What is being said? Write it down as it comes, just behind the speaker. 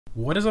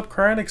What is up,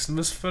 Cryonics? In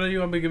this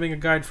video, I'll be giving a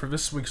guide for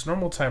this week's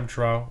normal time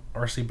trial,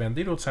 RC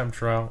Bandito time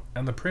trial,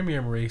 and the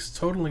premium race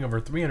totaling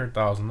over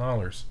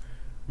 $300,000.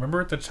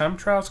 Remember, the time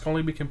trials can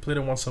only be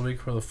completed once a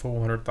week for the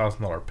full $100,000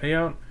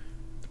 payout.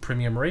 The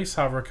premium race,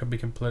 however, can be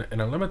completed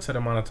in a limited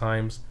amount of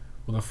times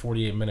with a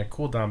 48-minute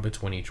cooldown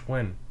between each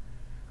win.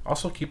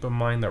 Also keep in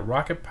mind that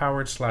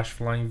rocket-powered /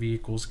 flying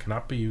vehicles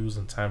cannot be used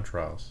in time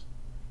trials.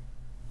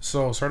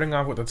 So, starting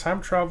off with the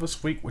time trial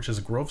this week, which is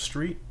Grove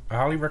Street, I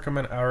highly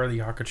recommend either the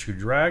Hakachu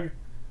Drag,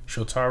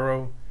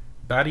 Shotaro,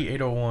 Batty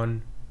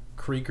 801,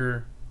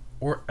 Krieger,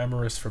 or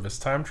Emerus for this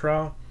time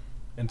trial.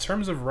 In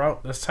terms of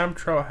route, this time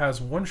trial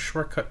has one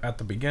shortcut at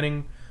the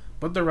beginning,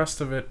 but the rest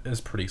of it is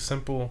pretty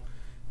simple.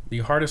 The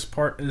hardest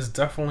part is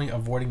definitely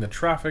avoiding the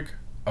traffic.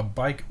 A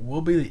bike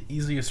will be the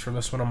easiest for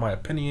this one in my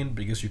opinion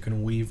because you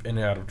can weave in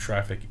and out of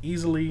traffic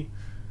easily,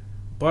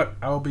 but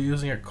I will be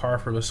using a car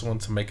for this one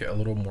to make it a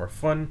little more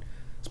fun.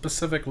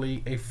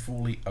 Specifically, a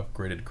fully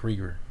upgraded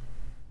Krieger.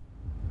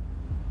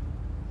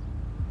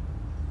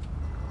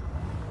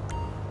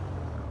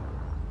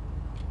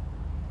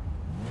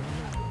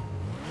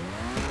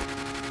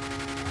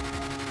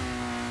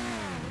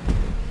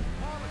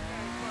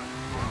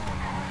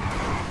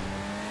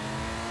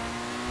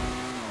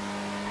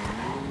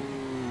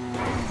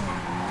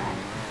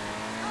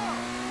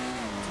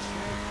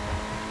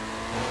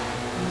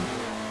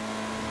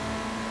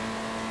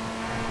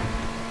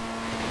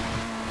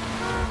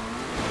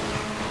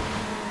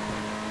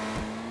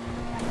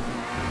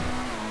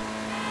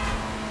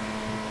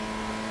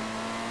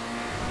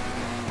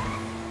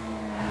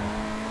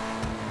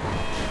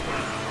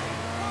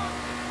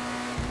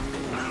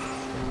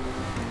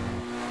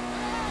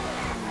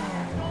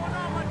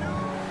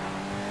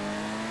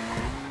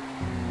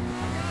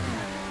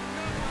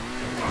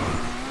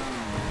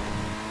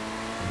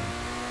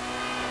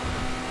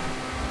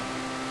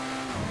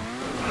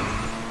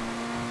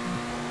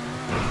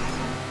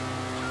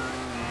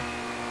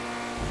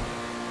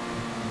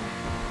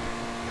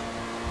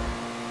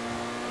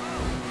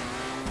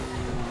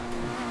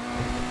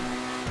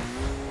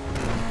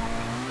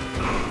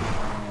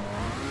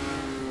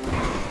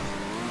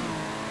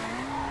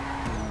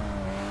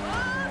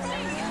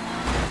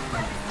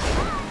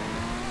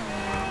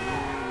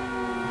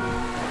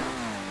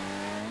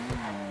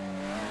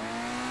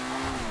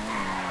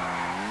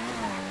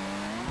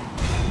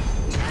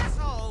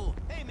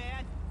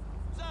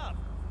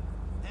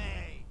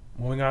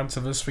 Moving on to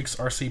this week's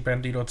RC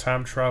Bandito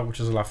time trial, which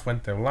is La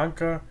Fuente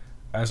Blanca.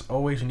 As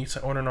always, you need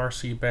to own an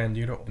RC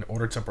Bandito in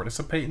order to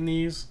participate in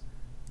these.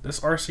 This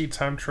RC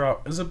time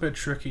trial is a bit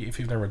tricky if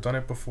you've never done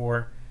it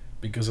before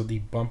because of the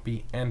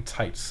bumpy and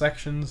tight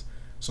sections,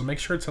 so make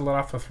sure to let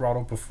off the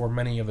throttle before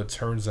many of the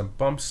turns and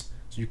bumps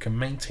so you can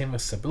maintain the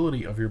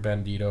stability of your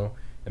Bandito,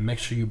 and make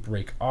sure you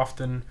brake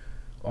often.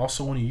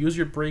 Also, when you use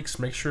your brakes,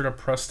 make sure to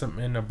press them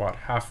in about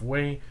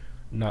halfway,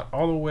 not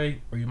all the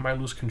way, or you might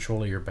lose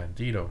control of your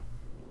Bandito.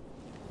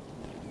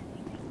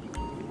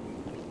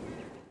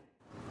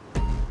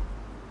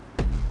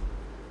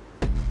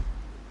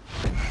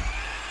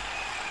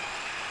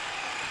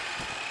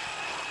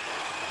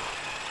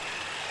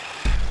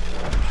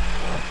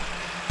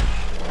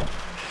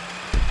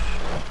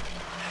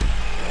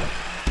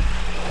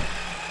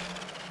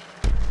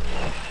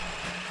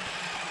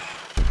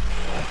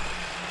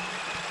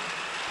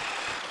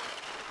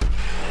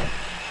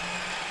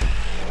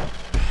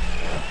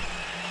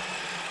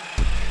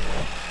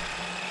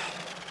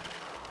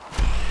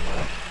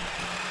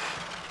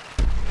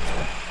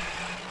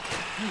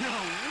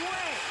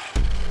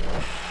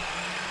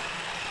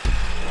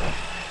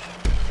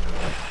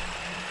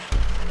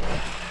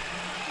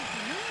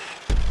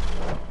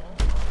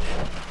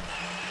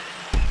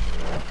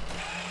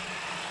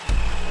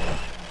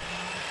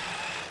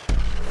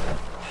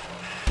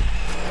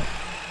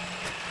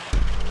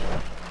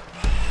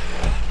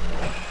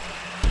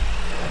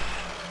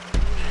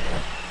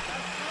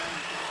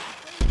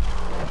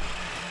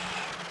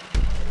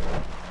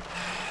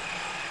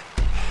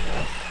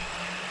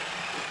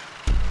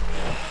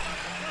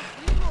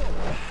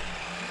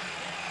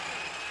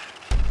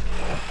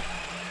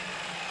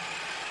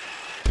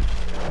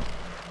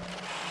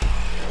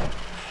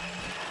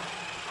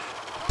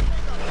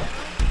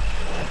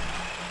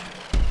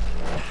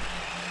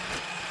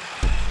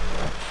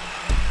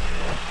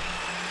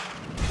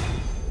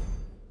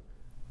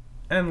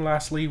 And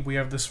lastly, we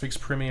have this week's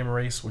premium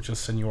race, which is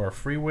Senora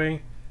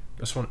Freeway.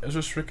 This one is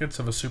restricted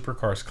to the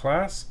supercars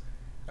class.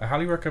 I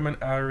highly recommend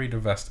either the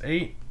Vest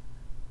 8,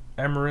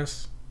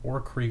 Emerus,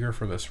 or Krieger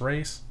for this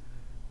race.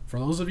 For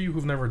those of you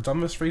who've never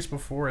done this race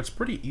before, it's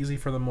pretty easy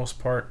for the most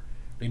part.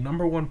 The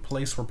number one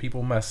place where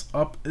people mess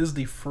up is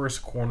the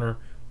first corner,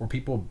 where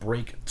people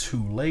brake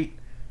too late,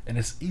 and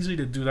it's easy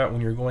to do that when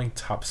you're going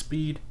top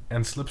speed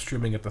and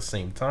slipstreaming at the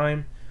same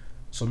time.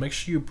 So make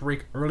sure you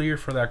brake earlier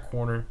for that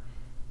corner.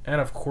 And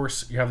of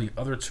course, you have the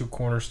other two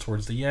corners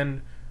towards the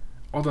end.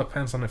 All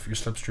depends on if you're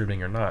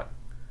slipstreaming or not.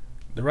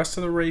 The rest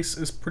of the race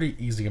is pretty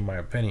easy in my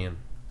opinion.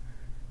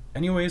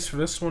 Anyways, for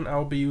this one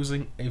I'll be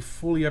using a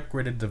fully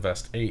upgraded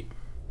Vest 8.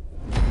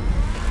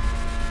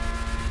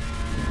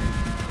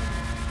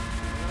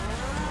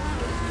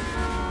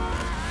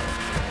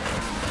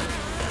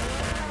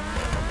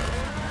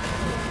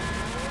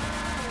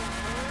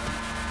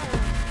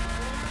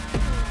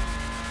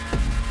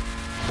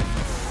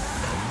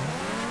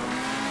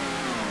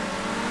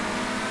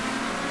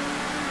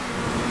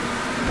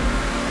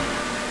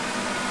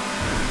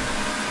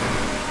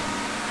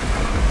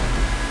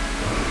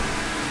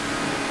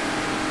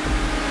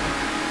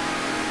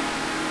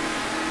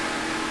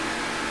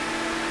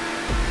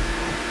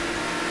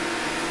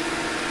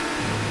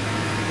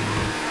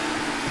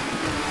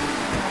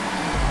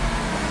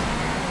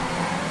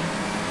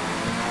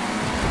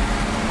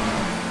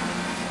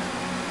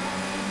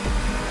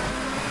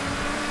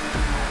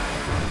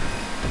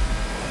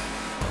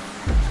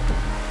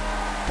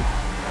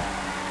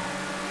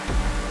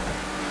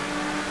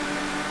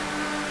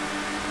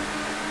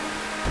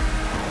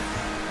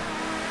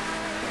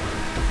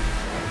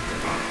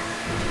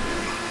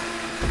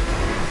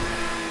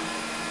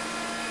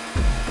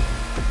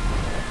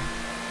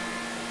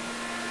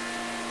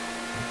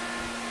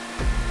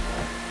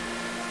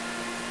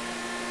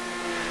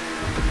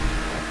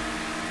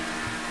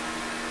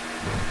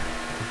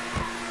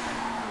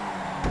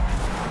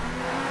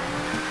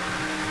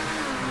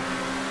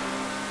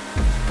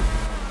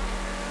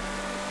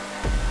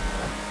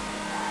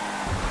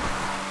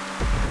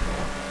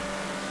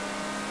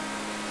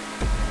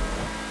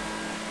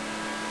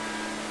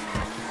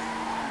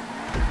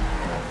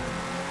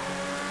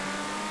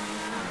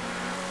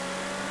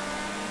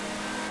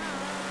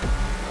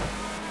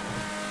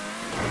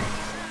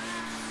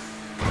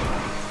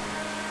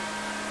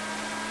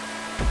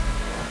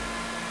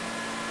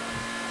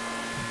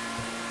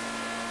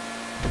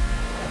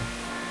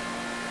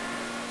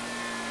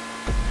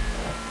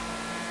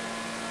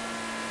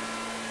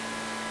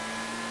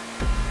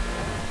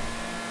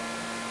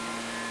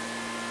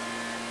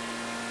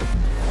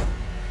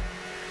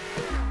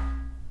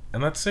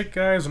 And that's it,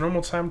 guys. A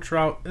normal time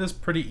trial is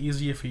pretty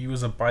easy if you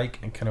use a bike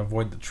and can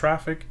avoid the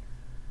traffic.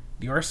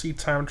 The RC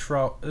time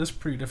trial is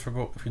pretty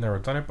difficult if you've never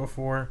done it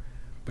before,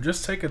 but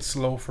just take it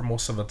slow for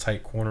most of the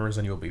tight corners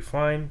and you'll be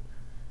fine.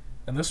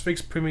 And this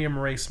week's premium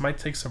race might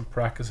take some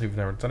practice if you've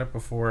never done it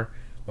before,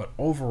 but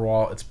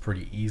overall it's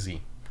pretty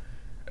easy.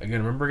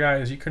 Again, remember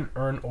guys, you can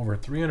earn over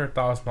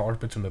 $300,000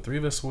 between the three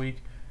this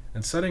week,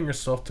 and setting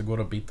yourself to go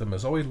to beat them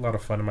is always a lot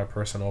of fun in my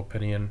personal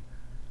opinion.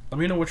 Let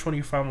me know which one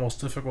you found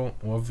most difficult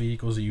and what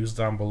vehicles you use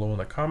down below in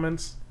the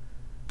comments.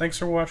 Thanks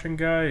for watching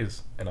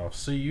guys, and I'll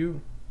see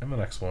you in the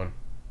next one.